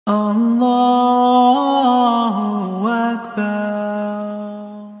Allahu Akbar.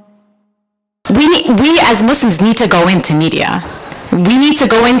 We as Muslims need to go into media. We need to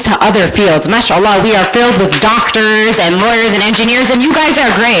go into other fields. MashaAllah, we are filled with doctors and lawyers and engineers, and you guys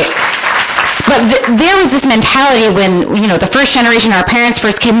are great. But there was this mentality when, the first generation, our parents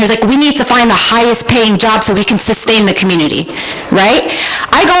first came here, was like, we need to find the highest paying job so we can sustain the community, right?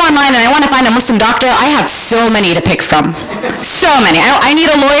 I go online and I want to find a Muslim doctor. I have so many to pick from. So many. I need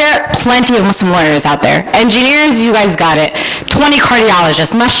a lawyer. Plenty of Muslim lawyers out there. Engineers, you guys got it. 20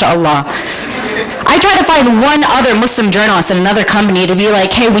 cardiologists, MashaAllah. I try to find one other Muslim journalist in another company to be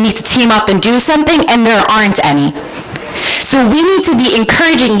like, hey, we need to team up and do something, and there aren't any. So we need to be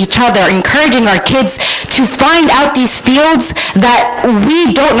encouraging each other, encouraging our kids to find out these fields that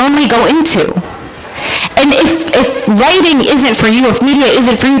we don't normally go into. And if writing isn't for you, if media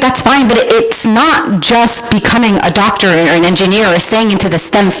isn't for you, that's fine, but it's not just becoming a doctor or an engineer or staying into the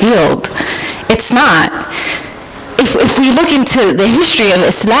STEM field. It's not. If we look into the history of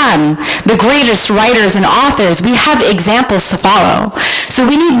Islam, the greatest writers and authors, we have examples to follow. So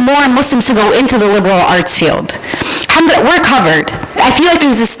we need more Muslims to go into the liberal arts field. We're covered. I feel like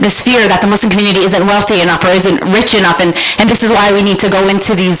there's this fear that the Muslim community isn't wealthy enough or isn't rich enough, and this is why we need to go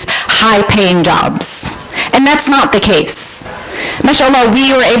into these high-paying jobs. And that's not the case. MashaAllah,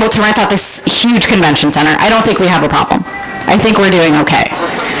 we were able to rent out this huge convention center. I don't think we have a problem. I think we're doing okay.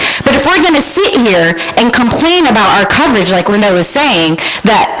 But if we're going to sit here and complain about our coverage, like Linda was saying,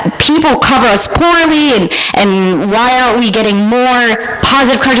 that people cover us poorly and why aren't we getting more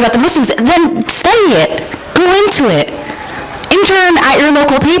positive coverage about the Muslims, then study it. Go into it. Intern at your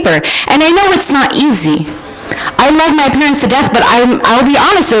local paper. And I know it's not easy. I love my parents to death, but I'll be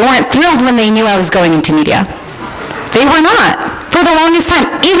honest, they weren't thrilled when they knew I was going into media. They were not. For the longest time.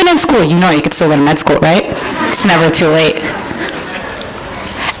 Even in school. You could still go to med school, right? It's never too late.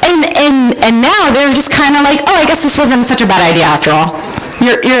 And now they're just kind of like, oh, I guess this wasn't such a bad idea after all.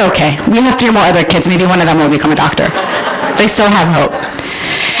 You're okay. We have 3 more other kids. Maybe one of them will become a doctor. They still have hope.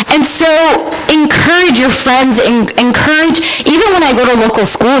 And so encourage your friends, encourage, even when I go to local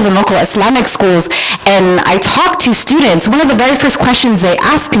schools and local Islamic schools and I talk to students, one of the very first questions they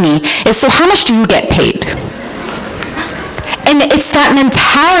ask me is, so how much do you get paid? And it's that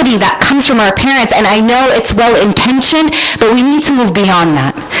mentality that comes from our parents, and I know it's well-intentioned, but we need to move beyond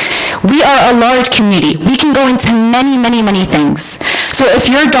that. We are a large community. We can go into many, many, many things. So if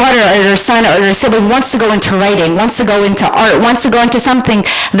your daughter or your son or your sibling wants to go into writing, wants to go into art, wants to go into something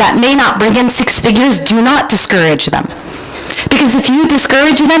that may not bring in 6 figures, do not discourage them. Because if you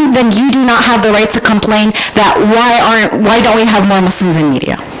discourage them, then you do not have the right to complain that why don't we have more Muslims in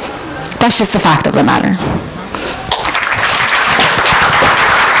media? That's just the fact of the matter.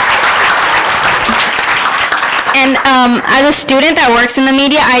 And as a student that works in the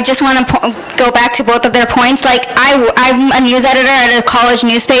media, I just want to go back to both of their points. Like, I'm a news editor at a college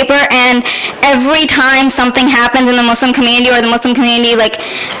newspaper, and every time something happens in the Muslim community or the Muslim community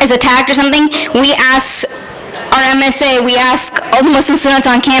is attacked or something, we ask our MSA, we ask all the Muslim students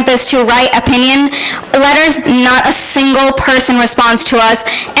on campus to write opinion letters. Not a single person responds to us,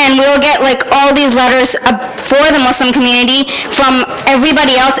 and we'll get all these letters for the Muslim community from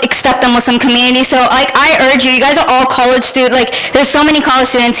everybody else except the Muslim community. So I urge you, you guys are all college students, there's so many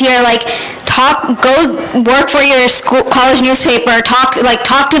college students here, go work for your school, college newspaper, talk to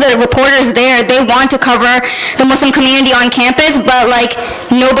the reporters there. They want to cover the Muslim community on campus, but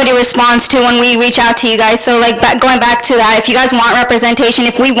nobody responds to when we reach out to you guys. So going back to that, if you guys want representation,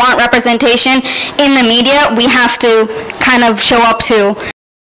 if we want representation in the media, we have to kind of show up too.